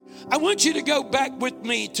I want you to go back with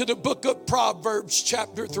me to the book of Proverbs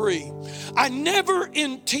chapter 3. I never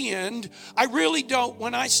intend, I really don't,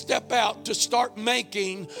 when I step out to start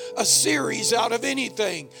making a series out of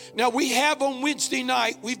anything. Now we have on Wednesday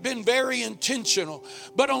night, we've been very intentional.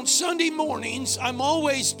 But on Sunday mornings, I'm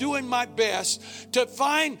always doing my best to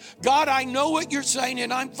find, God, I know what you're saying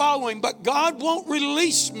and I'm following, but God won't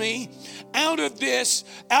release me out of this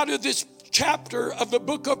chapter of the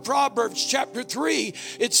book of Proverbs, chapter 3.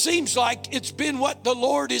 It seems like it's been what the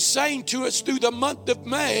Lord is saying to us through the month of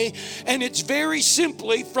May, and it's very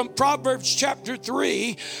simply from Proverbs chapter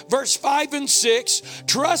 3, verse 5 and 6.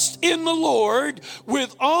 Trust in the Lord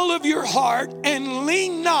with all of your heart and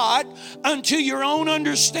lean not unto your own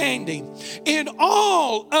understanding. In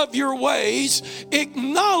all of your ways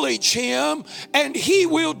acknowledge him, and he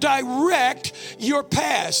will direct your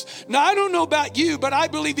paths. Now, I don't know about you, but I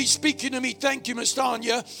believe he's speaking to me. Thank you, Miss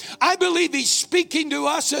Tanya. I believe he's speaking to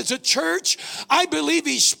us as a church. I believe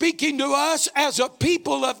he's speaking to us as a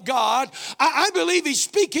people of God. I believe he's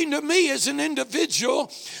speaking to me as an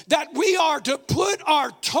individual that we are to put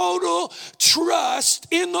our total trust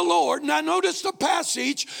in the Lord. Now notice the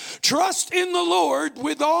passage, trust in the Lord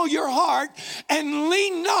with all your heart and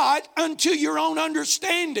lean not unto your own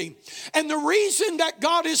understanding. And the reason that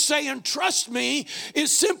God is saying trust me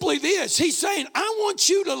is simply this. He's saying, I want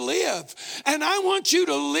you to live. And I want you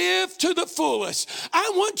to live to the fullest.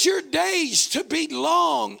 I want your days to be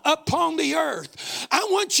long upon the earth. I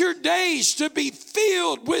want your days to be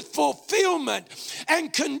filled with fulfillment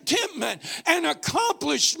and contentment and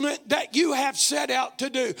accomplishment that you have set out to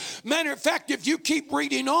do. Matter of fact, if you keep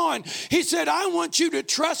reading on, he said, I want you to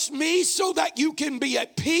trust me so that you can be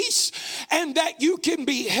at peace and that you can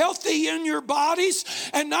be healthy in your bodies,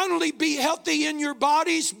 and not only be healthy in your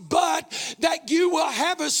bodies, but that you will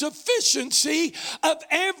have a sufficiency of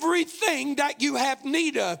everything that you have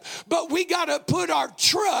need of. But we got to put our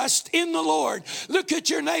trust in the Lord. Look at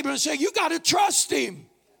your neighbor and say, you got to trust him.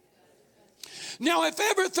 Now, if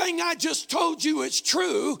everything I just told you is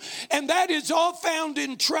true, and that is all found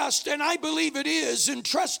in trust, and I believe it is, in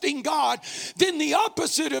trusting God, then the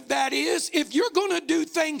opposite of that is, if you're going to do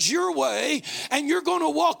things your way, and you're going to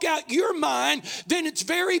walk out your mind, then it's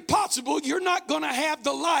very possible you're not going to have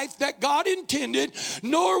the life that God intended,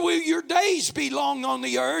 nor will your days be long on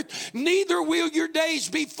the earth, neither will your days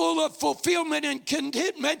be full of fulfillment and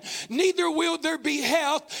contentment, neither will there be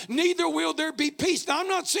health, neither will there be peace. Now, I'm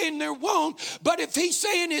not saying there won't, but if he's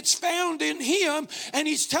saying it's found in him and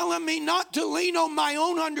he's telling me not to lean on my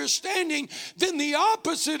own understanding, then the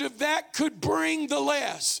opposite of that could bring the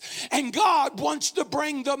less. And God wants to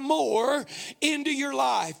bring the more into your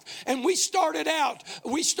life. And we started out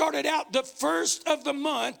the first of the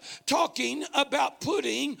month talking about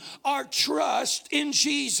putting our trust in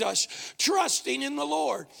Jesus, trusting in the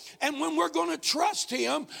Lord. And when we're going to trust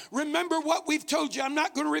him, remember what we've told you. I'm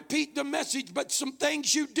not going to repeat the message, but some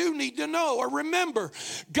things you do need to know or remember.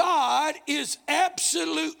 God is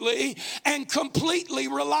absolutely and completely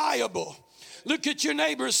reliable. Look at your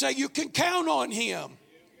neighbor and say, you can count on him.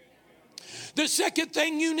 The second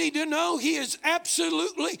thing you need to know, he is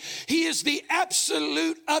the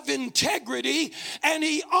absolute of integrity, and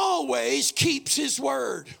he always keeps his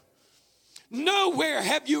word. Nowhere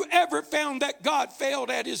have you ever found that God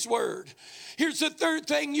failed at his word. Here's the third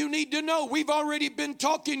thing you need to know. We've already been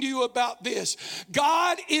talking to you about this.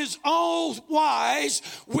 God is all wise,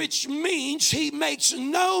 which means he makes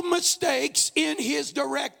no mistakes in his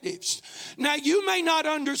directives. Now, you may not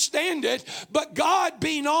understand it, but God,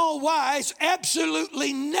 being all wise,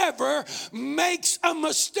 absolutely never makes a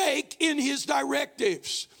mistake in his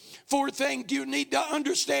directives. Fourth thing you need to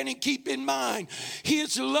understand and keep in mind,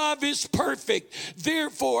 his love is perfect.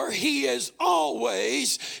 Therefore, he is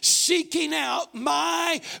always seeking out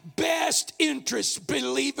my best interest,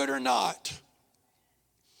 believe it or not.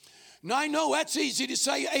 Now, I know that's easy to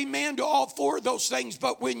say amen to all four of those things,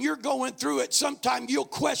 but when you're going through it, sometimes you'll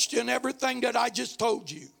question everything that I just told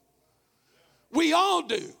you. We all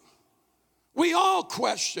do. We all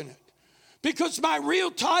question it. Because my real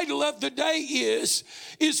title of the day is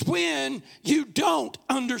when you don't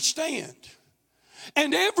understand.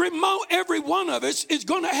 And every one of us is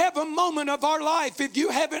going to have a moment of our life. If you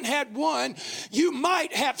haven't had one, you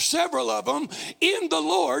might have several of them in the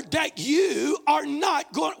Lord that you are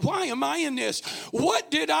not going, why am I in this? What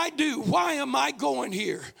did I do? Why am I going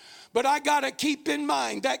here? But I got to keep in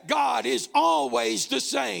mind that God is always the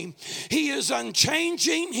same. He is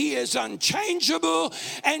unchanging, He is unchangeable,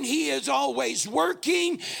 and He is always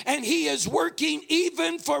working, and He is working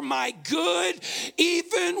even for my good,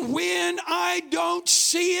 even when I don't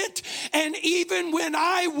see it, and even when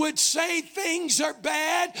I would say things are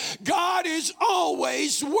bad, God is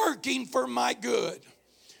always working for my good.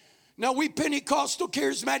 Now, we Pentecostal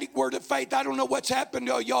charismatic word of faith, I don't know what's happened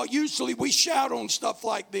to y'all. Usually we shout on stuff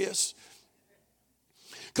like this.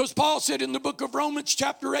 Because Paul said in the book of Romans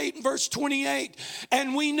chapter 8 and verse 28,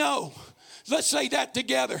 and we know. Let's say that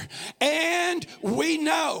together. And we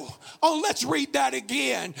know. Oh, let's read that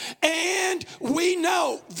again. And we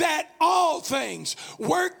know that all things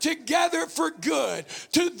work together for good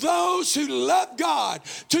to those who love God,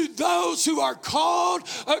 to those who are called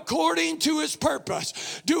according to His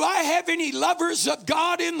purpose. Do I have any lovers of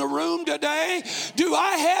God in the room today? Do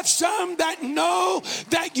I have some that know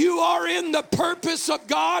that you are in the purpose of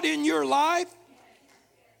God in your life?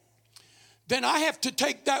 Then I have to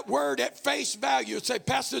take that word at face value and say,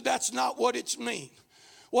 Pastor, that's not what it's mean.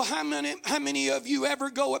 Well, how many of you ever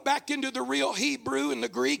go back into the real Hebrew and the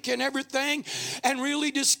Greek and everything and really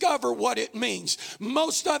discover what it means?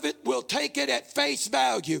 Most of it will take it at face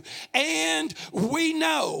value. And we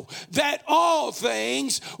know that all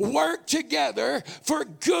things work together for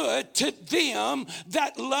good to them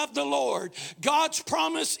that love the Lord. God's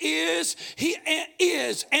promise is He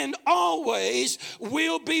is and always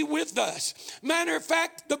will be with us. Matter of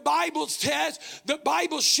fact, the Bible says, the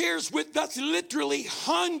Bible shares with us literally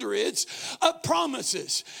hundreds of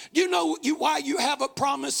promises. You know why you have a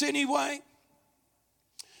promise anyway?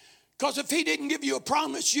 Because if He didn't give you a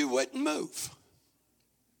promise, you wouldn't move.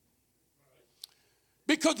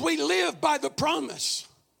 Because we live by the promise,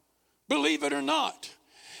 believe it or not.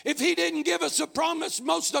 If He didn't give us a promise,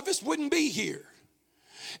 most of us wouldn't be here.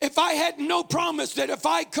 If I had no promise that if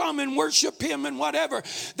I come and worship Him and whatever,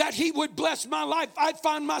 that He would bless my life, I'd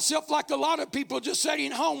find myself like a lot of people just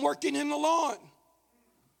sitting home working in the lawn.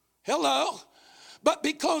 Hello? But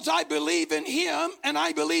because I believe in Him and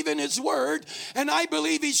I believe in His word and I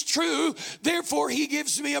believe He's true, therefore He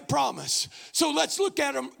gives me a promise. So let's look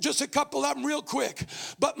at them, just a couple of them real quick.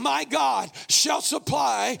 But my God shall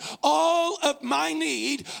supply all of my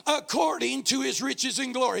need according to His riches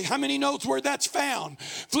and glory. How many knows where that's found?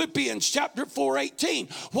 Philippians chapter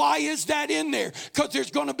 4:18. Why is that in there? Because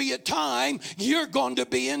there's going to be a time you're going to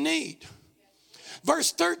be in need.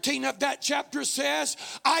 Verse 13 of that chapter says,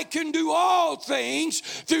 I can do all things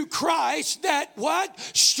through Christ that what?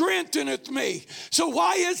 Strengtheneth me. So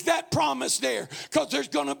why is that promise there? Because there's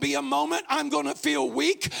going to be a moment I'm going to feel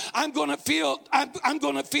weak. I'm going to feel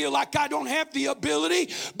like I don't have the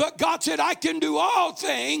ability. But God said, I can do all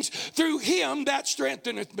things through Him that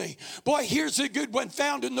strengtheneth me. Boy, here's a good one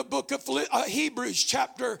found in the book of Hebrews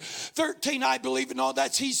chapter 13, I believe. And all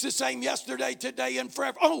that's He's the same yesterday, today, and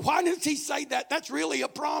forever. Oh, why does He say that? That's really a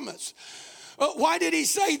promise. Why did He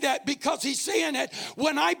say that? Because He's saying that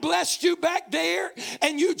when I blessed you back there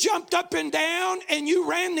and you jumped up and down and you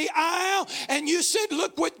ran the aisle and you said,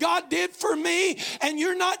 look what God did for me, and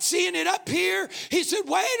you're not seeing it up here. He said,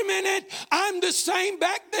 wait a minute, I'm the same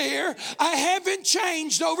back there. I haven't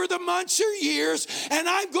changed over the months or years, and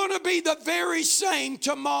I'm going to be the very same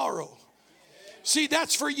tomorrow. See,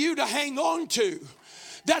 that's for you to hang on to.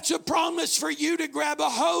 That's a promise for you to grab a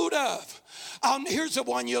hold of. Here's the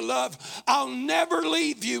one you love. I'll never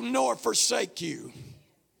leave you nor forsake you.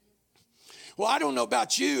 Well, I don't know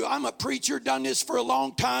about you. I'm a preacher, done this for a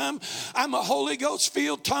long time. I'm a Holy Ghost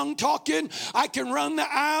filled, tongue talking. I can run the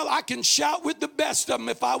aisle. I can shout with the best of them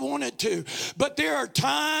if I wanted to. But there are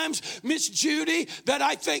times, Miss Judy, that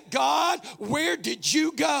I think, God, where did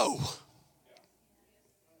you go?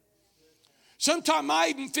 Sometimes I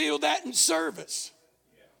even feel that in service.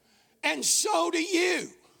 And so do you.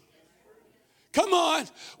 Come on.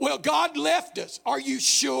 Well, God left us. Are you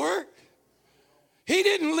sure? He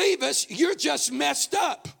didn't leave us. You're just messed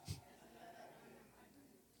up.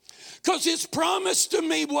 Because His promise to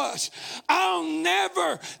me was, I'll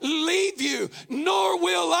never leave you, nor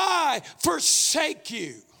will I forsake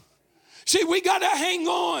you. See, we got to hang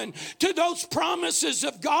on to those promises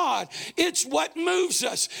of God. It's what moves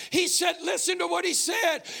us. He said, listen to what He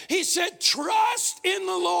said. He said, trust in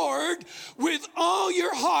the Lord with all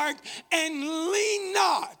your heart and lean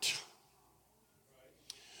not.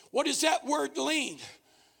 What does that word lean?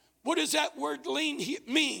 What does that word lean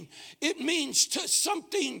mean? It means to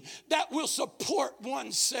something that will support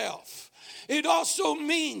oneself. It also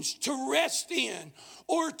means to rest in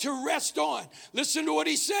or to rest on. Listen to what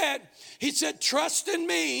he said. He said, trust in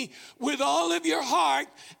me with all of your heart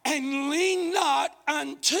and lean not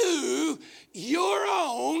unto your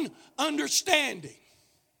own understanding.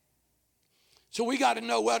 So we got to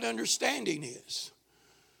know what understanding is.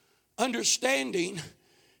 Understanding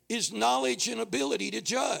is knowledge and ability to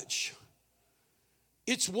judge.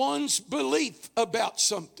 It's one's belief about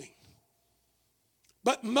something.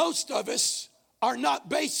 But most of us are not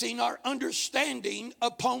basing our understanding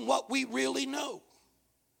upon what we really know.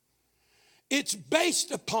 It's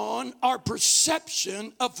based upon our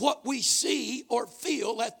perception of what we see or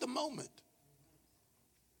feel at the moment.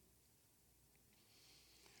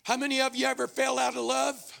 How many of you ever fell out of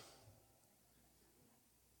love?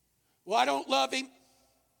 Well, I don't love him.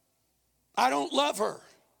 I don't love her.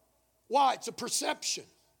 Why? It's a perception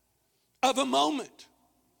of a moment.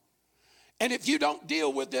 And if you don't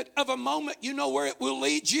deal with it of a moment, you know where it will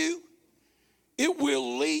lead you? It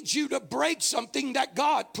will lead you to break something that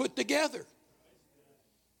God put together.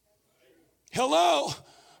 Hello?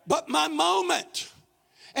 But my moment,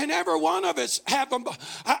 and every one of us have them.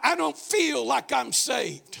 I don't feel like I'm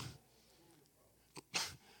saved.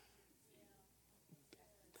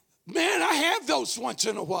 Man, I have those once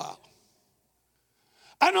in a while.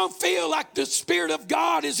 I don't feel like the Spirit of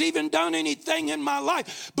God has even done anything in my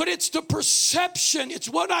life. But it's the perception. It's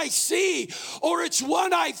what I see or it's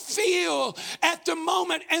what I feel at the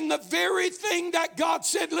moment. And the very thing that God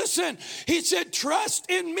said, listen, he said,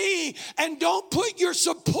 trust in me and don't put your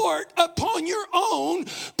support upon your own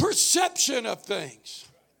perception of things.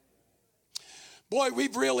 Boy,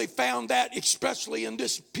 we've really found that, especially in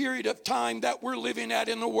this period of time that we're living at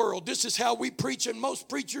in the world. This is how we preach, and most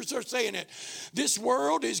preachers are saying it. This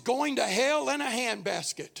world is going to hell in a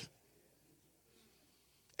handbasket.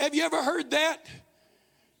 Have you ever heard that?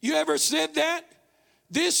 You ever said that?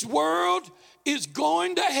 This world is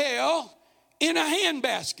going to hell in a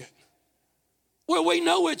handbasket. Well, we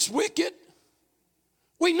know it's wicked.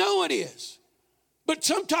 We know it is. But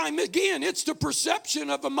sometimes, again, it's the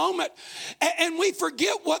perception of a moment. And we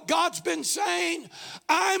forget what God's been saying.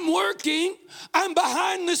 I'm working. I'm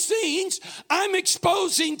behind the scenes. I'm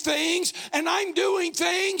exposing things. And I'm doing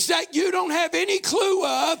things that you don't have any clue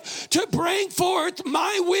of to bring forth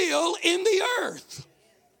my will in the earth.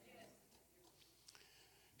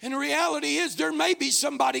 And the reality is there may be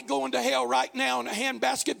somebody going to hell right now in a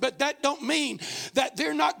handbasket, but that don't mean that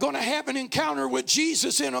they're not going to have an encounter with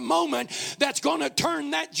Jesus in a moment that's going to turn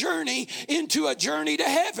that journey into a journey to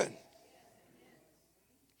heaven.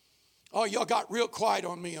 Oh, y'all got real quiet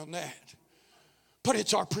on me on that. But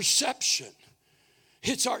it's our perception.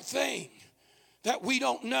 It's our thing that we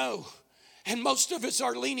don't know. And most of us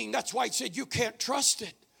are leaning. That's why he said you can't trust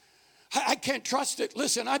it. I can't trust it.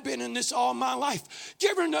 Listen, I've been in this all my life. Do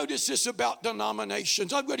you ever notice this about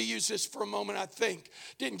denominations? I'm going to use this for a moment, I think.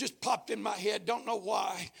 Didn't just pop in my head. Don't know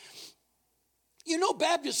why. You know,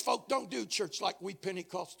 Baptist folk don't do church like we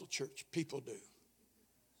Pentecostal church people do.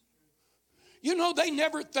 You know, they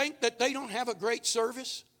never think that they don't have a great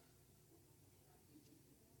service.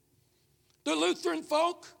 The Lutheran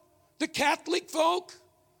folk, the Catholic folk,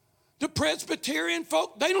 the Presbyterian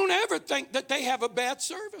folk, they don't ever think that they have a bad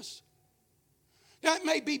service. Now, it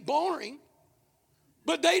may be boring,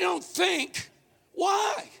 but they don't think.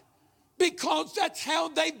 Why? Because that's how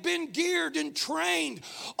they've been geared and trained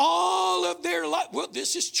all of their life. Well,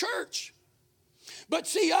 this is church. But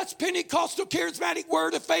see, us Pentecostal, charismatic,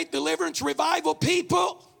 word of faith, deliverance, revival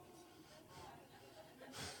people,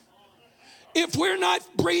 if we're not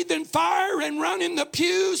breathing fire and running the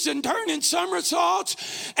pews and turning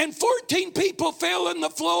somersaults and 14 people fell on the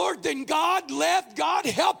floor, then God left. God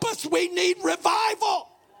help us. We need revival.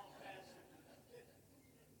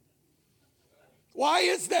 Why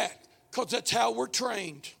is that? Because that's how we're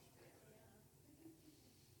trained.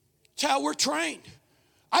 It's how we're trained.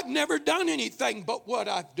 I've never done anything but what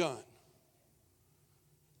I've done.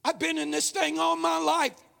 I've been in this thing all my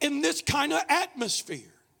life in this kind of atmosphere.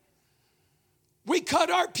 We cut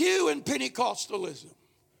our pew in Pentecostalism.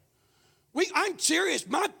 I'm serious.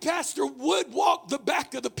 My pastor would walk the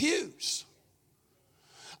back of the pews.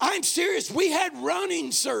 I'm serious. We had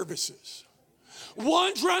running services.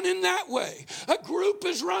 One's running that way. A group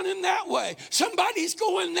is running that way. Somebody's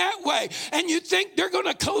going that way. And you think they're going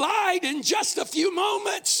to collide in just a few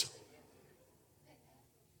moments.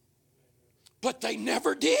 But they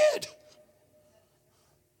never did.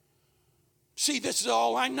 See, this is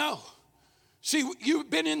all I know. See,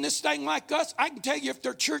 you've been in this thing like us. I can tell you if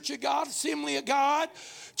they're Church of God, Assembly of God,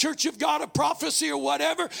 Church of God of Prophecy or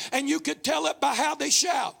whatever, and you could tell it by how they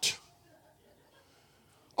shout.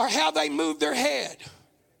 or how they move their head.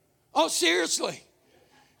 Oh, seriously.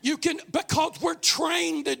 You can, because we're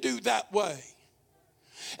trained to do that way.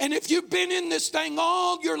 And if you've been in this thing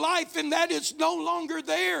all your life and that is no longer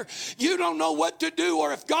there, you don't know what to do.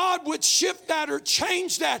 Or if God would shift that or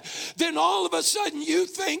change that, then all of a sudden you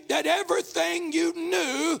think that everything you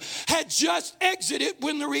knew had just exited,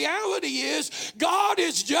 when the reality is God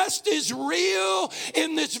is just as real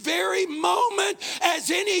in this very moment as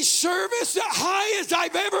any service high as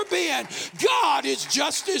I've ever been. God is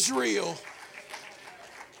just as real.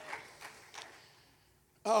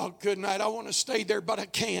 Oh, good night. I want to stay there, but I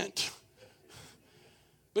can't.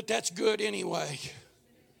 But that's good anyway.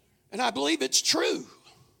 And I believe it's true.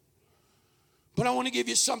 But I want to give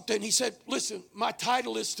you something. He said, listen, my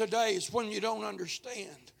title is today is When You Don't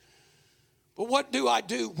Understand. But what do I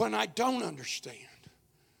do when I don't understand?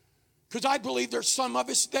 Because I believe there's some of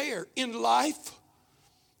us there in life.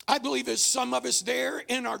 I believe there's some of us there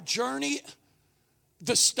in our journey,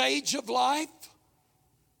 the stage of life.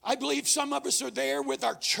 I believe some of us are there with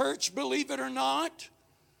our church, believe it or not.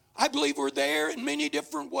 I believe we're there in many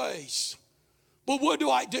different ways. But what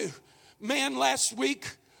do? Man, last week,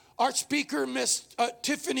 our speaker, Miss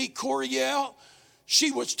Tiffany Coriel, she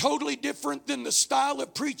was totally different than the style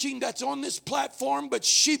of preaching that's on this platform, but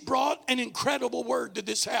she brought an incredible word to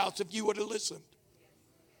this house if you would have listened.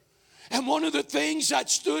 And one of the things that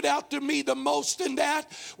stood out to me the most in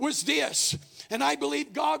that was this. And I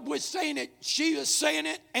believe God was saying it, she was saying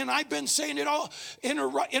it, and I've been saying it all in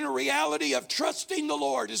a reality of trusting the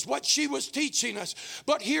Lord is what she was teaching us.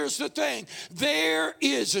 But here's the thing. There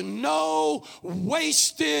is no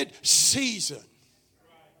wasted season.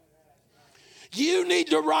 You need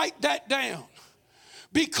to write that down.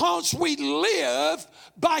 Because we live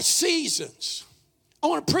by seasons. I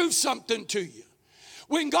want to prove something to you.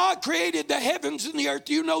 When God created the heavens and the earth,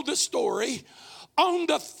 you know the story. On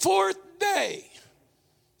the fourth day,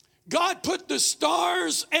 God put the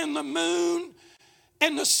stars and the moon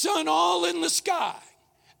and the sun all in the sky.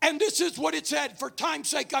 And this is what it said. For time's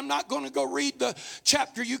sake, I'm not going to go read the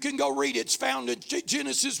chapter. You can go read it. It's found in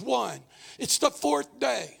Genesis 1. It's the fourth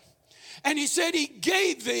day. And he said he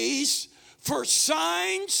gave these for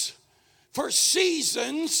signs, for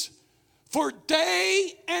seasons, for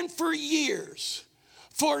day and for years.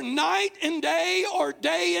 For night and day, or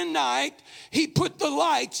day and night, he put the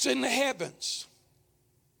lights in the heavens.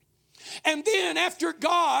 And then after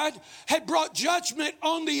God had brought judgment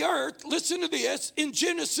on the earth, listen to this, in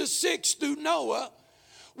Genesis 6 through Noah,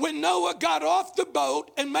 when Noah got off the boat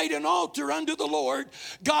and made an altar unto the Lord,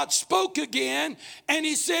 God spoke again, and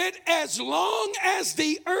he said, as long as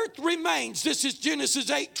the earth remains, this is Genesis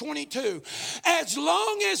 8:22, as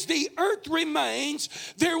long as the earth remains,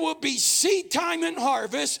 there will be seed time and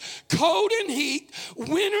harvest, cold and heat,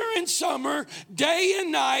 winter and summer, day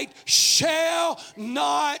and night shall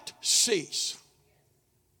not cease.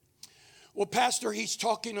 Well, Pastor, he's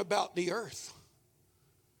talking about the earth.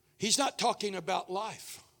 He's not talking about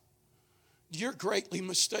life. You're greatly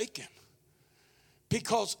mistaken.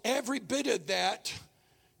 Because every bit of that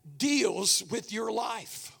deals with your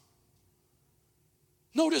life.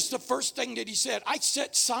 Notice the first thing that he said, I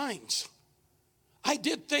set signs. I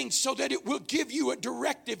did things so that it will give you a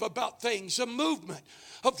directive about things, a movement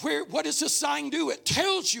of what does a sign do? It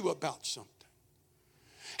tells you about something.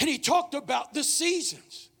 And he talked about the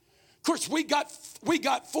seasons. Of course, we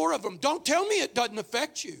got 4 of them. Don't tell me it doesn't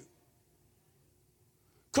affect you.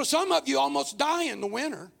 Because some of you almost die in the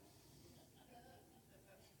winter.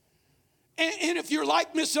 And if you're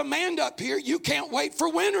like Miss Amanda up here, you can't wait for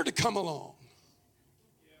winter to come along.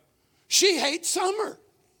 She hates summer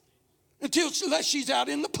unless she's out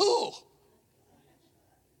in the pool.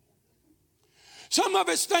 Some of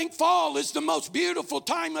us think fall is the most beautiful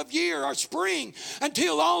time of year, or spring,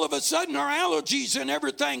 until all of a sudden our allergies and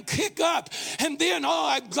everything kick up. And then,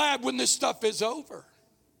 I'm glad when this stuff is over.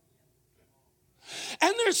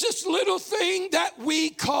 And there's this little thing that we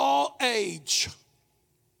call age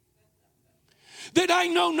that I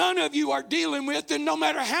know none of you are dealing with, and no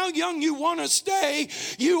matter how young you want to stay,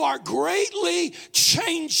 you are greatly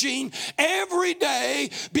changing every day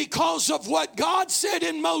because of what God set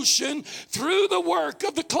in motion through the work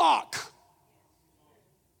of the clock.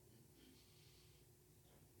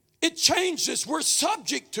 It changes. We're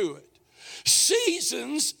subject to it.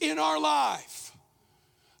 Seasons in our life.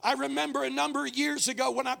 I remember a number of years ago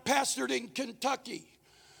when I pastored in Kentucky,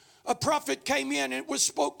 a prophet came in and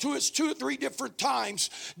spoke to us 2 or 3 different times.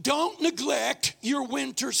 Don't neglect your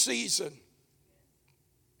winter season.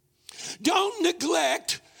 Don't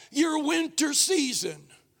neglect your winter season.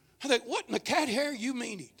 I think, what in the cat hair you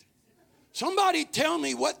meaning? Somebody tell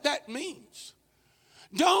me what that means.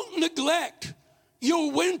 Don't neglect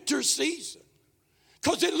your winter season,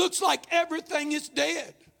 because it looks like everything is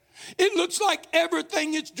dead. It looks like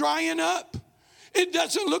everything is drying up. It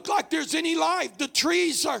doesn't look like there's any life. The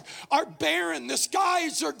trees are barren. The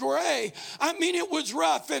skies are gray. I mean, it was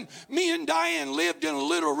rough. And me and Diane lived in a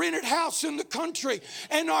little rented house in the country,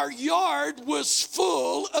 and our yard was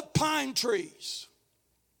full of pine trees.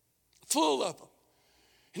 Full of them.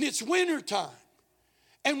 And it's wintertime.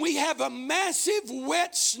 And we have a massive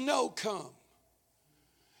wet snow come.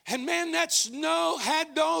 And man, that snow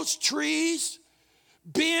had those trees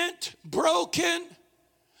bent, broken.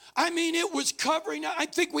 I mean, it was covering. I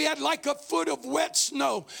think we had like a foot of wet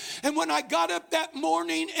snow. And when I got up that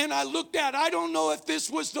morning and I looked at, I don't know if this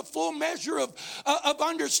was the full measure of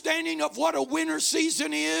understanding of what a winter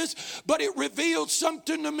season is, but it revealed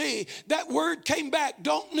something to me. That word came back,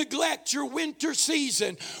 don't neglect your winter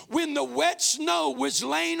season. When the wet snow was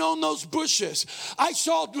laying on those bushes, I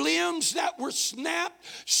saw limbs that were snapped.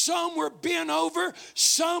 Some were bent over.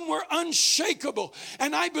 Some were unshakable.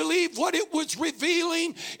 And I believe what it was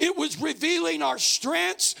revealing, it was revealing our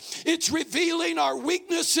strengths. It's revealing our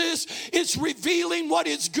weaknesses. It's revealing what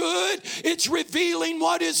is good. It's revealing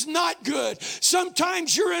what is not good.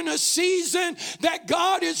 Sometimes you're in a season that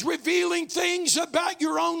God is revealing things about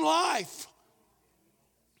your own life.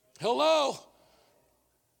 Hello?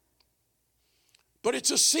 But it's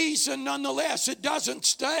a season nonetheless. It doesn't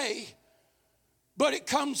stay, but it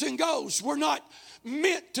comes and goes. We're not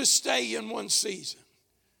meant to stay in one season.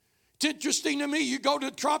 It's interesting to me, you go to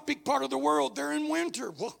the tropic part of the world, they're in winter.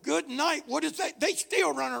 Well, good night. What is that? They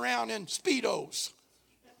still run around in Speedos.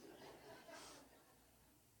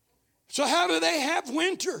 So how do they have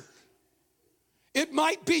winter? It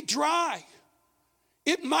might be dry.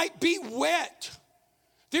 It might be wet.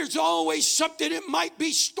 There's always something. It might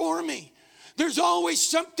be stormy. There's always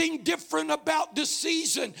something different about the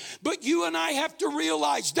season. But you and I have to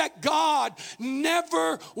realize that God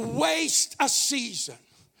never wastes a season.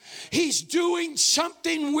 He's doing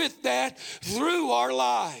something with that through our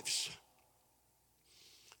lives.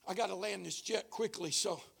 I got to land this jet quickly,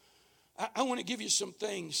 so I want to give you some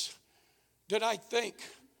things that I think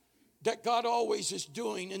that God always is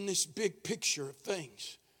doing in this big picture of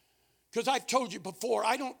things. Because I've told you before,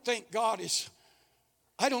 I don't think God is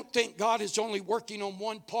only working on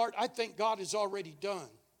one part. I think God is already done.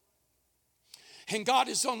 And God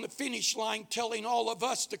is on the finish line telling all of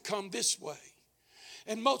us to come this way.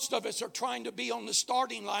 And most of us are trying to be on the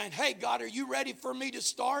starting line. Hey, God, are you ready for me to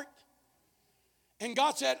start? And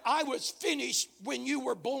God said, I was finished when you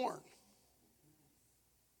were born.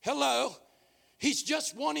 Hello? He's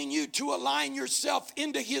just wanting you to align yourself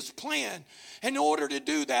into his plan. In order to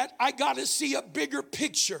do that, I got to see a bigger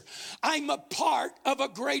picture. I'm a part of a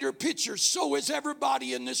greater picture. So is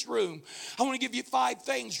everybody in this room. I want to give you 5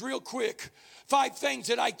 things real quick. 5 things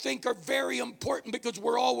that I think are very important because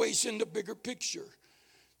we're always in the bigger picture.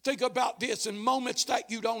 Think about this in moments that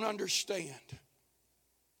you don't understand.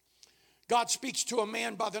 God speaks to a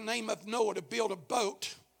man by the name of Noah to build a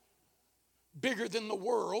boat bigger than the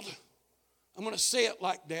world. I'm going to say it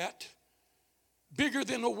like that. Bigger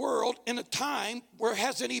than the world in a time where it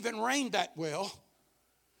hasn't even rained that well.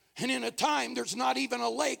 And in a time there's not even a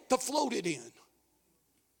lake to float it in.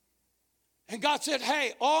 And God said,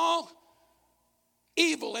 hey, all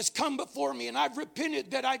evil has come before me, and I've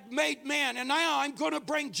repented that I've made man, and now I'm going to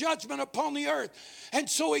bring judgment upon the earth. And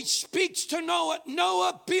so he speaks to Noah,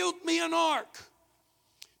 Noah, build me an ark.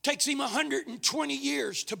 Takes him 120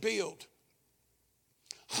 years to build.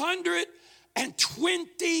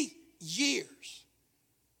 120 years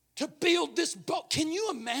to build this boat. Can you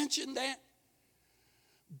imagine that?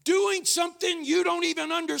 Doing something you don't even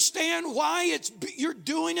understand why you're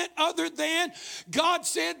doing it, other than God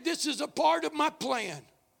said this is a part of my plan.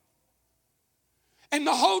 And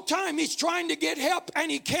the whole time he's trying to get help and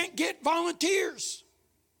he can't get volunteers.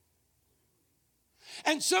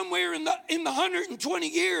 And somewhere in the 120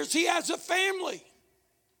 years he has a family.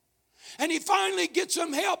 And he finally gets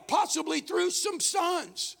some help, possibly through some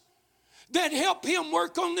sons that help him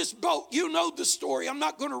work on this boat. You know the story. I'm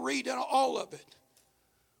not going to read all of it.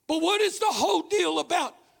 But what is the whole deal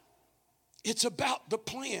about? It's about the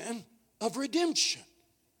plan of redemption.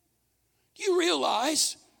 Do you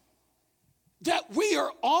realize that we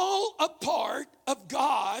are all a part of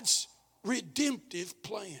God's redemptive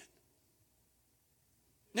plan?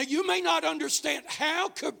 Now, you may not understand how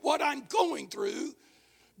could what I'm going through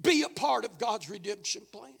be a part of God's redemption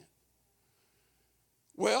plan.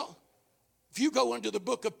 Well, if you go into the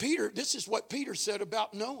book of Peter, this is what Peter said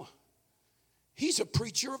about Noah. He's a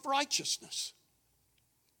preacher of righteousness.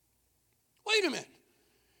 Wait a minute.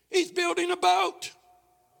 He's building a boat.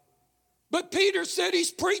 But Peter said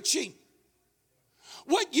he's preaching.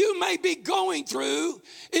 What you may be going through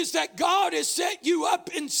is that God has set you up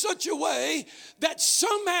in such a way that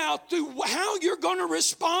somehow through how you're going to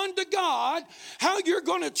respond to God, how you're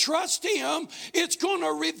going to trust Him, it's going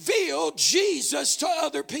to reveal Jesus to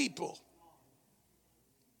other people.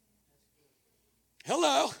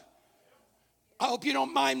 Hello. I hope you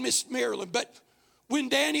don't mind, Miss Marilyn, but when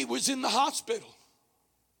Danny was in the hospital,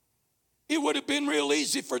 it would have been real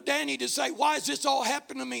easy for Danny to say, why has this all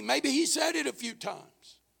happened to me? Maybe he said it a few times.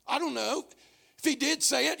 I don't know. If he did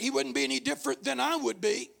say it, he wouldn't be any different than I would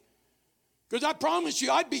be. Because I promise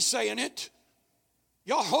you, I'd be saying it.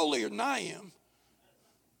 Y'all holier than I am.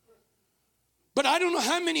 But I don't know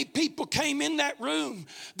how many people came in that room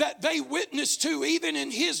that they witnessed to, even in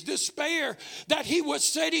his despair, that he was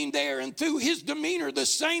sitting there, and through his demeanor, the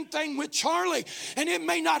same thing with Charlie. And it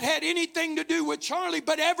may not have anything to do with Charlie,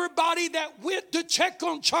 but everybody that went to check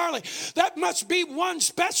on Charlie, that must be one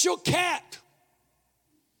special cat.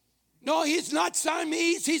 No, he's not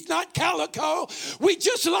Siamese, he's not Calico. We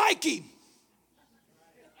just like him.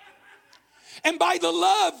 And by the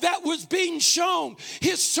love that was being shown,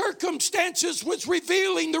 his circumstances was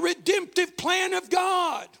revealing the redemptive plan of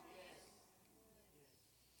God.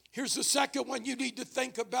 Here's the second one you need to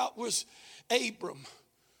think about was Abram.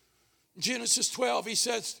 Genesis 12,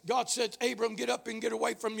 God says, Abram, get up and get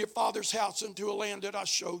away from your father's house into a land that I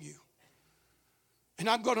show you. And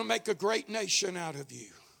I'm going to make a great nation out of you.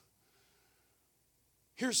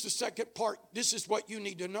 Here's the second part. This is what you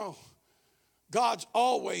need to know. God's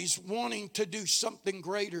always wanting to do something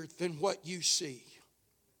greater than what you see.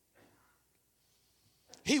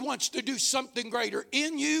 He wants to do something greater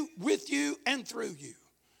in you, with you, and through you.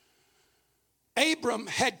 Abram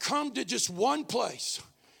had come to just one place.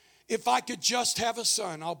 If I could just have a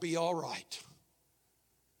son, I'll be all right.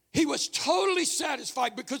 He was totally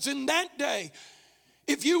satisfied, because in that day,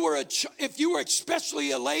 if you were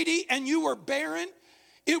especially a lady and you were barren,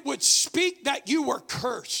 it would speak that you were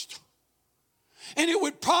cursed. And it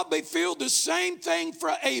would probably feel the same thing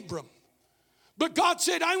for Abram. But God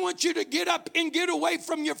said, I want you to get up and get away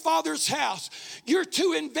from your father's house. You're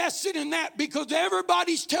too invested in that, because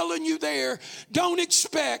everybody's telling you there, don't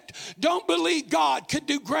believe God could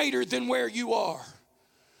do greater than where you are.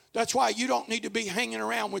 That's why you don't need to be hanging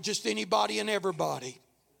around with just anybody and everybody.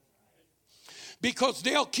 Because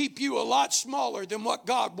they'll keep you a lot smaller than what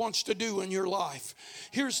God wants to do in your life.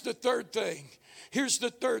 Here's the third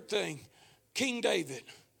thing. King David.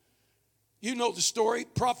 You know the story.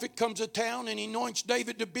 Prophet comes to town and he anoints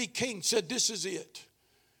David to be king. Said, this is it.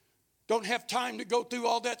 Don't have time to go through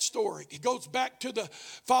all that story. He goes back to the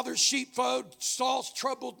father's sheepfold. Saul's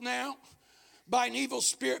troubled now by an evil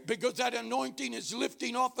spirit, because that anointing is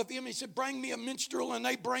lifting off of him. He said, bring me a minstrel, and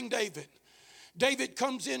they bring David. David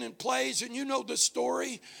comes in and plays, and you know the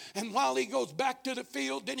story. And while he goes back to the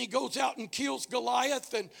field, then he goes out and kills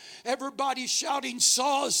Goliath, and everybody's shouting,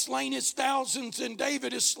 Saul has slain his thousands and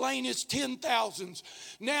David has slain his 10,000s.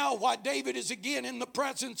 Now, while David is again in the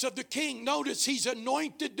presence of the king, notice he's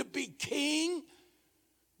anointed to be king,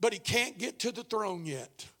 but he can't get to the throne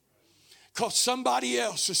yet, because somebody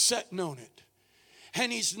else is sitting on it,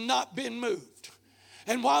 and he's not been moved.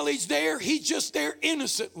 And while he's there, he's just there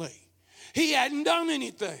innocently. He hadn't done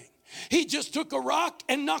anything. He just took a rock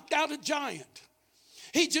and knocked out a giant.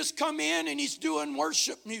 He just come in and he's doing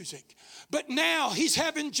worship music. But now he's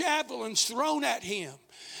having javelins thrown at him,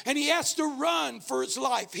 and he has to run for his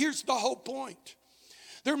life. Here's the whole point.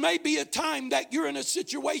 There may be a time that you're in a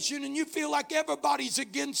situation and you feel like everybody's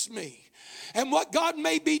against me. And what God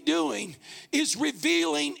may be doing is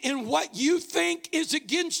revealing in what you think is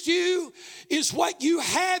against you is what you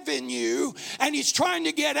have in you. And He's trying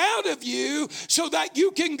to get out of you so that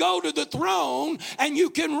you can go to the throne and you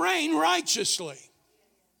can reign righteously.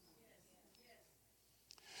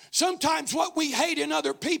 Sometimes what we hate in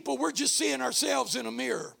other people, we're just seeing ourselves in a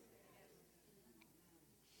mirror.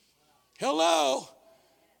 Hello?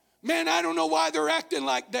 Man, I don't know why they're acting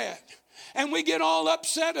like that. And we get all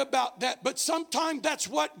upset about that. But sometimes that's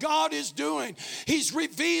what God is doing. He's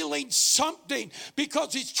revealing something,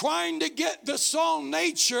 because He's trying to get the soul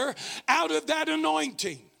nature out of that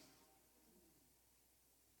anointing.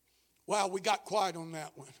 Wow, we got quiet on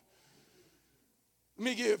that one. Let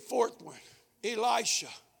me give you a fourth one. Elisha.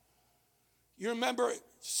 You remember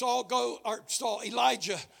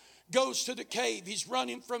Elijah goes to the cave. He's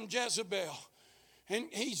running from Jezebel. And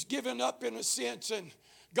he's given up in a sense, and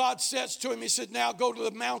God says to him, He said, now go to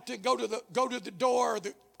the mountain, go to the door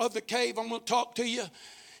of the cave. I'm going to talk to you.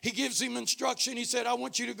 He gives him instruction. He said, I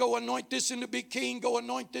want you to go anoint this one to be king. Go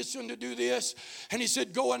anoint this one to do this. And he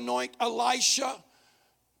said, go anoint Elisha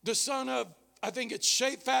the son of, I think it's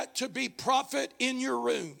Shaphat, to be prophet in your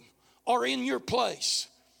room or in your place.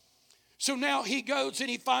 So now he goes and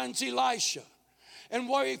he finds Elisha. And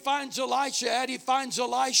where he finds Elisha at, he finds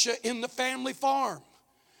Elisha in the family farm.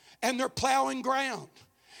 And they're plowing ground.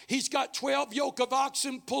 He's got 12 yoke of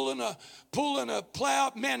oxen pulling a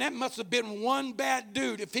plow. Man, that must have been one bad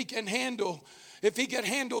dude if he could handle,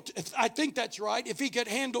 I think that's right, if he could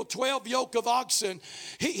handle 12 yoke of oxen,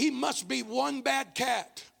 he must be one bad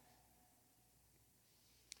cat.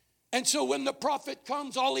 And so when the prophet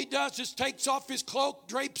comes, all he does is takes off his cloak,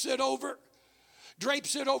 drapes it over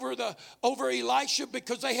Elisha,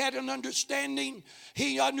 because they had an understanding.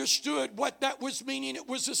 He understood what that was meaning. It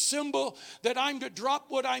was a symbol that I'm to drop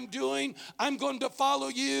what I'm doing. I'm going to follow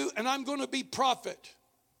you, and I'm going to be prophet.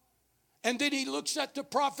 And then he looks at the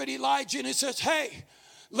prophet Elijah and he says, hey,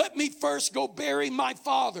 let me first go bury my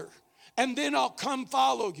father, and then I'll come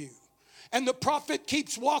follow you. And the prophet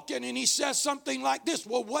keeps walking and he says something like this,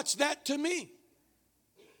 well, what's that to me?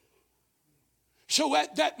 So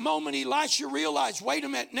at that moment, Elisha realized, wait a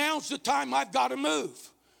minute, now's the time I've got to move.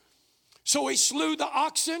 So he slew the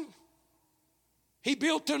oxen, he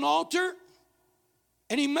built an altar,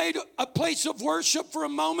 and he made a place of worship for a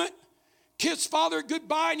moment, kissed father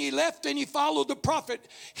goodbye, and he left and he followed the prophet.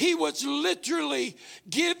 He was literally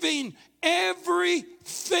giving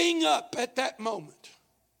everything up at that moment.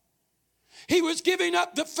 He was giving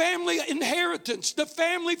up the family inheritance, the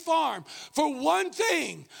family farm, for one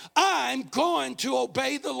thing: I'm going to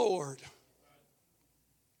obey the Lord.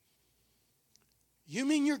 You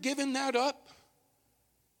mean you're giving that up?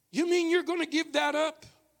 You mean you're going to give that up?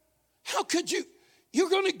 How could you? You're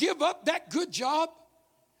going to give up that good job?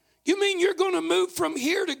 You mean you're going to move from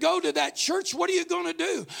here to go to that church? What are you going to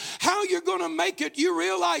do? How you're going to make it? You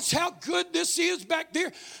realize how good this is back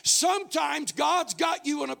there? Sometimes God's got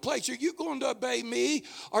you in a place. Are you going to obey me?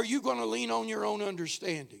 Or are you going to lean on your own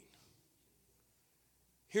understanding?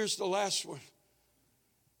 Here's the last one.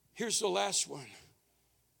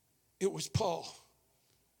 It was Paul.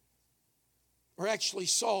 Or actually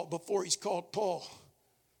Saul before he's called Paul.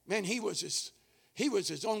 Man, he was as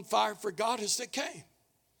on fire for God as they came.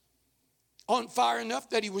 On fire enough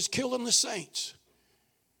that he was killing the saints.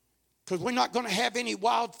 Because we're not going to have any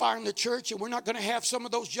wildfire in the church, and we're not going to have some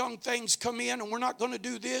of those young things come in, and we're not going to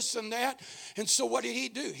do this and that. And so what did he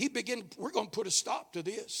do? We're going to put a stop to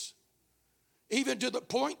this. Even to the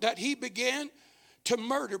point that he began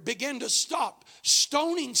to stop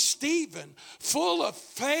stoning Stephen, full of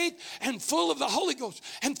faith and full of the Holy Ghost.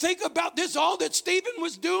 And think about this, all that Stephen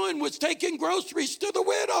was doing was taking groceries to the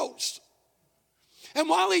widows. And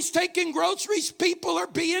while he's taking groceries, people are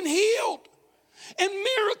being healed. And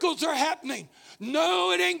miracles are happening.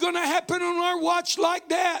 No, it ain't going to happen on our watch like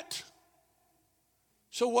that.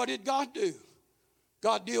 So what did God do?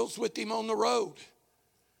 God deals with him on the road.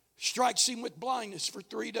 Strikes him with blindness for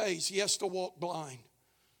 3 days. He has to walk blind.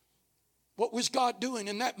 What was God doing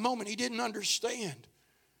in that moment? He didn't understand.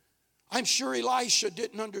 I'm sure Elisha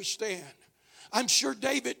didn't understand. I'm sure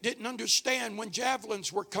David didn't understand when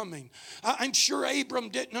javelins were coming. I'm sure Abram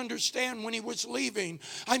didn't understand when he was leaving.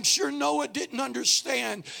 I'm sure Noah didn't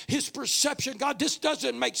understand his perception. God, this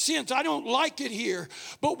doesn't make sense. I don't like it here.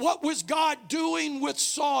 But what was God doing with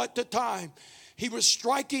Saul at the time? He was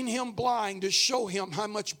striking him blind to show him how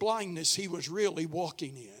much blindness he was really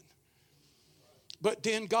walking in. But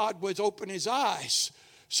then God would open his eyes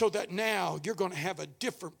so that now you're going to have a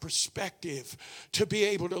different perspective to be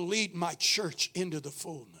able to lead my church into the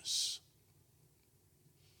fullness.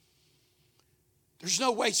 There's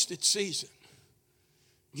no wasted season.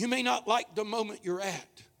 You may not like the moment you're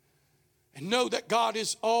at. And know that God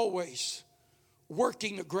is always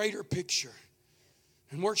working a greater picture.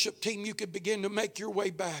 And worship team, you can begin to make your way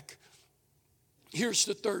back. Here's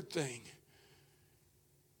the third thing.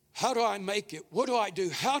 How do I make it? What do I do?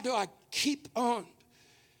 How do I keep on?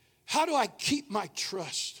 How do I keep my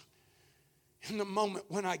trust in the moment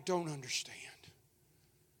when I don't understand?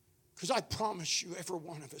 Because I promise you, every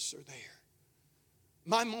one of us are there.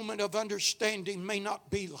 My moment of understanding may not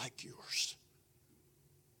be like yours.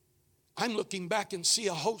 I'm looking back and see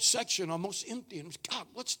a whole section almost empty. And God,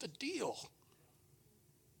 what's the deal?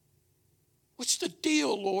 What's the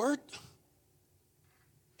deal, Lord?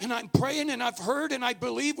 And I'm praying and I've heard and I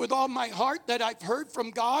believe with all my heart that I've heard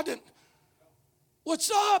from God. And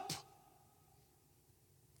what's up?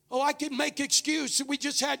 Oh, I can make excuses. We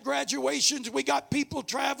just had graduations. We got people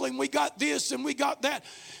traveling. We got this and we got that.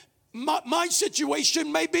 My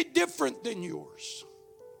situation may be different than yours.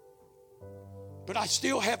 But I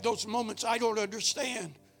still have those moments I don't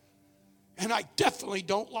understand. And I definitely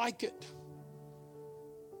don't like it.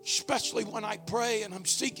 especially when I pray and I'm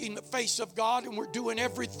seeking the face of God and we're doing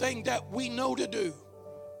everything that we know to do.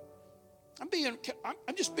 I'm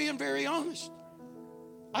just being very honest.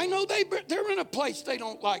 I know they're in a place they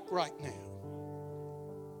don't like right now.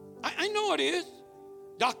 I know it is.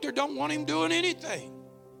 Doctor don't want him doing anything.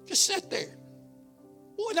 Just sit there.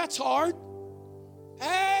 Boy, that's hard.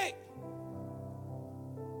 Hey.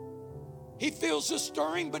 He feels the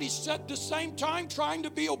stirring, but he's at the same time trying to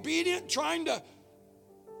be obedient,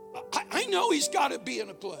 I know he's got to be in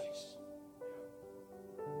a place.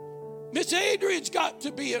 Miss Adrian's got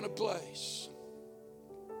to be in a place.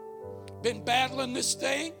 Been battling this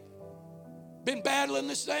thing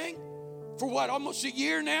for what, almost a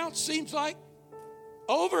year now, it seems like?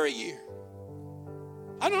 Over a year.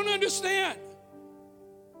 I don't understand.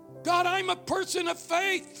 God, I'm a person of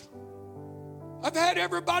faith. I've had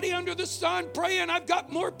everybody under the sun praying. I've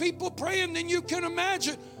got more people praying than you can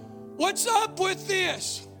imagine. What's up with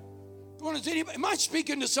this? Am I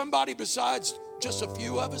speaking to somebody besides just a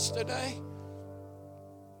few of us today?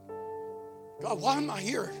 God, why am I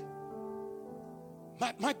here?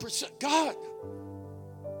 God,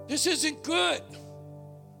 this isn't good.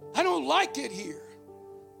 I don't like it here.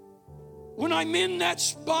 When I'm in that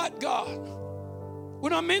spot, God,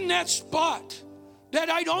 when I'm in that spot that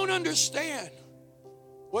I don't understand,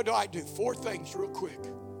 what do? 4 things real quick.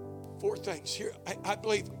 4 things here I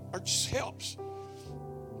believe are just helps.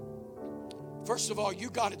 First of all, you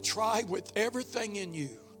got to try with everything in you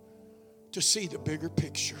to see the bigger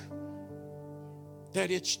picture. That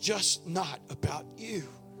it's just not about you.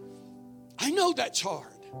 I know that's hard.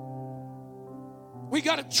 We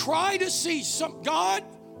got to try to see God.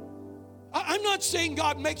 I'm not saying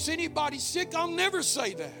God makes anybody sick. I'll never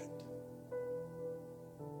say that.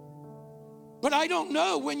 But I don't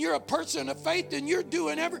know when you're a person of faith and you're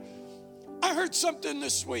doing I heard something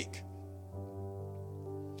this week.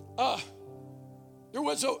 There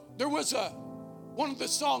was a one of the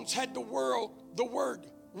songs had the word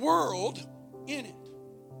world in it.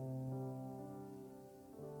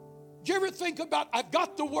 Do you ever think about, I've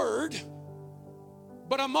got the word,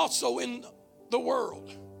 but I'm also in the world?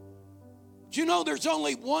 Do you know there's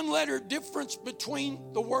only 1 letter difference between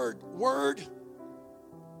the word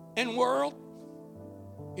and world?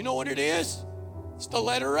 You know what it is? It's the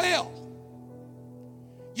letter L.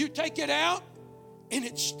 You take it out and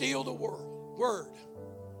it's still the word.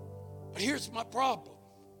 But here's my problem.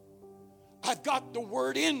 I've got the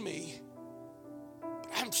word in me, but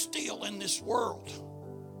I'm still in this world.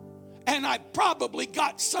 And I probably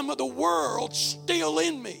got some of the world still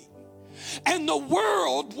in me. And the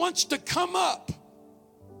world wants to come up.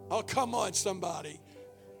 Oh, come on, somebody.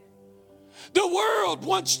 The world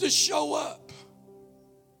wants to show up.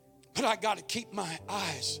 But I got to keep my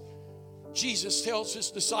eyes. Jesus tells his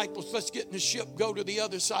disciples, let's get in the ship, go to the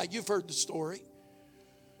other side. You've heard the story.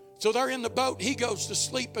 So they're in the boat. He goes to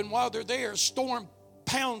sleep. And while they're there, a storm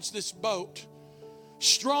pounds this boat.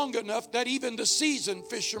 Strong enough that even the seasoned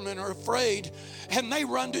fishermen are afraid, and they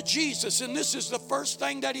run to Jesus. And this is the first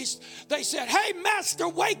thing that they said, hey, Master,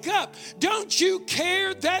 wake up. Don't you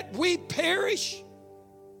care that we perish?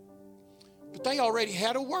 But they already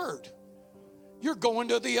had a word. You're going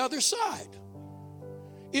to the other side.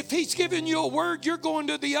 If he's given you a word, you're going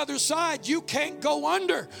to the other side. You can't go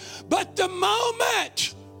under. But the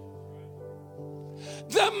moment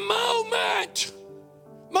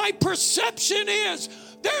my perception is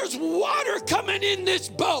there's water coming in this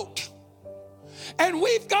boat, and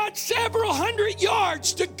we've got several hundred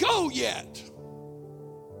yards to go yet,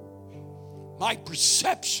 my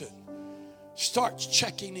perception starts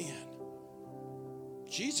checking in.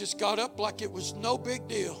 Jesus got up like it was no big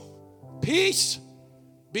deal. Peace,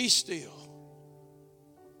 be still.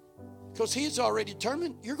 Because he's already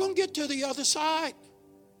determined you're going to get to the other side.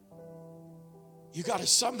 You got to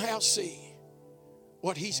somehow see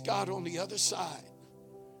what he's got on the other side.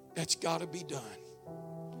 That's got to be done.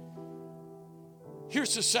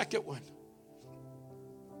 Here's the second one.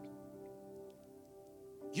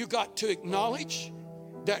 You got to acknowledge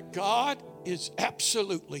that God is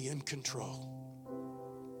absolutely in control.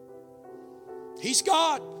 He's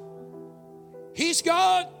God. He's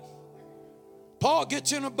God. Paul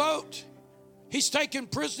gets in a boat. He's taken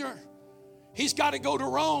prisoner. He's got to go to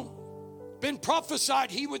Rome. Been prophesied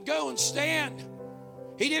he would go and stand.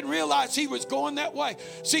 He didn't realize he was going that way.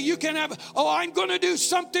 See, you can have, I'm going to do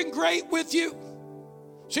something great with you.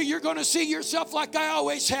 See, you're going to see yourself like I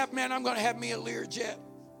always have. Man, I'm going to have me a Learjet.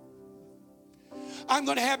 I'm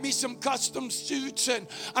going to have me some custom suits, and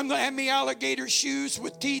I'm going to have me alligator shoes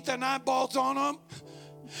with teeth and eyeballs on them.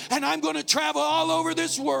 And I'm going to travel all over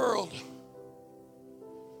this world.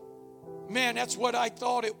 Man, that's what I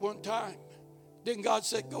thought at one time. Then God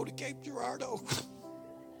said, go to Cape Girardeau.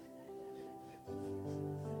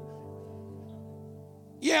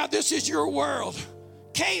 Yeah, this is your world.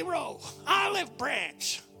 Cairo, Olive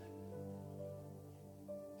Branch.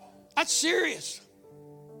 That's serious.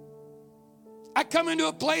 I come into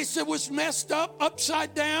a place that was messed up,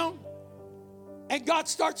 upside down, and God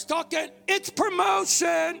starts talking, it's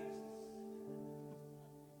promotion.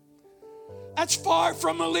 That's far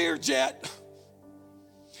from a Learjet.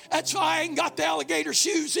 That's why I ain't got the alligator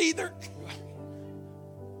shoes either.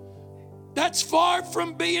 That's far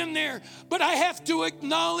from being there. But I have to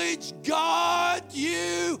acknowledge, God,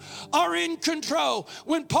 you are in control.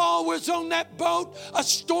 When Paul was on that boat, a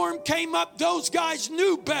storm came up. Those guys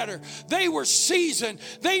knew better. They were seasoned.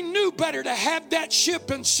 They knew better to have that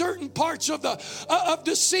ship in certain parts of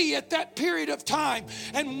the sea at that period of time.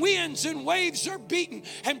 And winds and waves are beaten.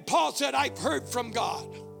 And Paul said, I've heard from God.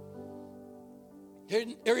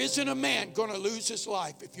 There isn't a man going to lose his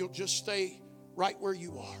life if you'll just stay right where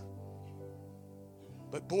you are.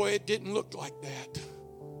 But boy, it didn't look like that.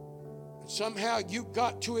 And somehow you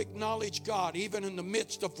got to acknowledge God even in the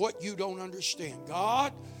midst of what you don't understand.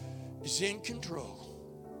 God is in control.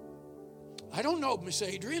 I don't know, Miss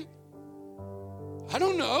Adrian. I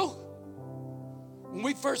don't know. When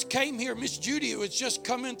we first came here, Miss Judy was just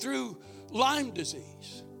coming through Lyme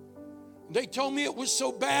disease. They told me it was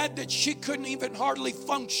so bad that she couldn't even hardly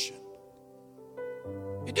function.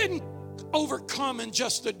 It didn't overcome in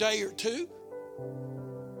just a day or two.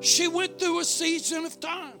 She went through a season of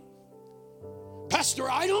time. Pastor,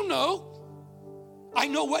 I don't know. I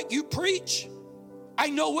know what you preach. I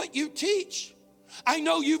know what you teach. I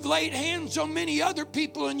know you've laid hands on many other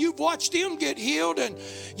people and you've watched them get healed and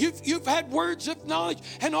you've had words of knowledge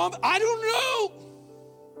and all. I don't know.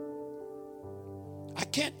 I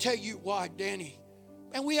can't tell you why, Danny.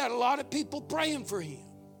 And we had a lot of people praying for him.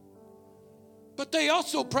 But they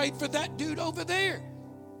also prayed for that dude over there.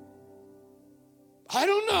 I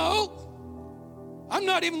don't know. I'm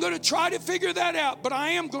not even going to try to figure that out, but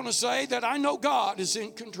I am going to say that I know God is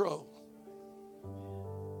in control.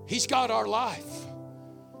 He's got our life.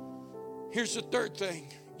 Here's the third thing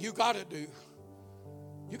you got to do.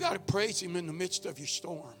 You got to praise him in the midst of your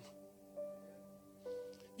storm.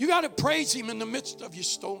 You got to praise him in the midst of your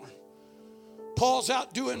storm. Paul's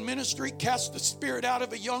out doing ministry, cast the spirit out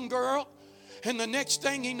of a young girl, and the next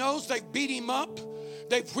thing he knows, they've beat him up.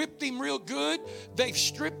 They've whipped him real good. They've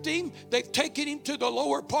stripped him. They've taken him to the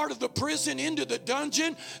lower part of the prison into the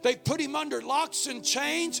dungeon. They've put him under locks and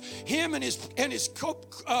chains, him and his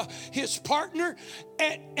partner,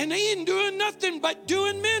 and they ain't doing nothing but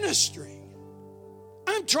doing ministry.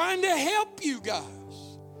 I'm trying to help you guys.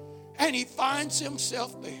 And he finds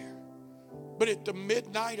himself there. But at the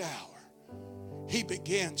midnight hour, he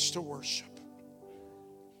begins to worship.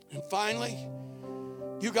 And finally,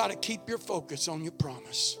 you got to keep your focus on your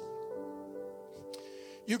promise.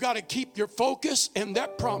 You got to keep your focus and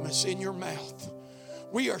that promise in your mouth.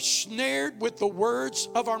 We are snared with the words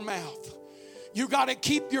of our mouth. You got to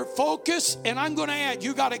keep your focus, and I'm going to add,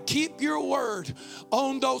 you got to keep your word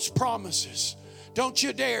on those promises. Don't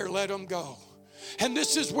you dare let them go. And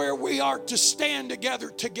this is where we are to stand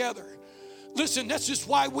together. Listen, this is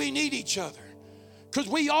why we need each other. Because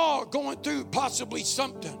we all are going through possibly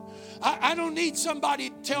something. I don't need somebody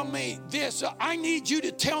to tell me this. I need you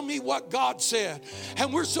to tell me what God said.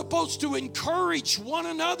 And we're supposed to encourage one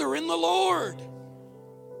another in the Lord.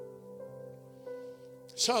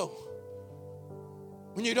 So,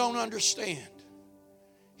 when you don't understand,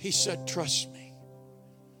 he said, trust me.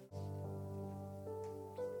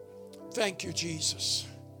 Thank you, Jesus.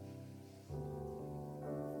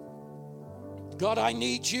 God, I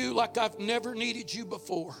need you like I've never needed you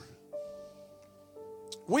before.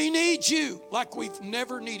 We need you like we've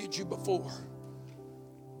never needed you before.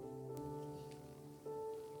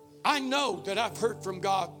 I know that I've heard from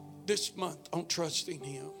God this month on trusting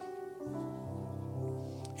him.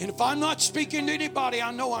 And if I'm not speaking to anybody,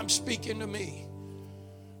 I know I'm speaking to me.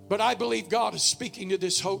 But I believe God is speaking to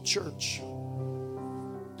this whole church.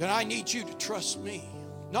 That I need you to trust me.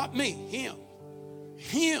 Not me, him.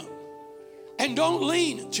 Him. And don't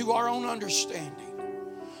lean to our own understanding.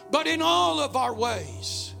 But in all of our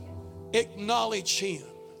ways, acknowledge him,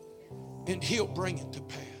 and he'll bring it to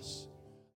pass.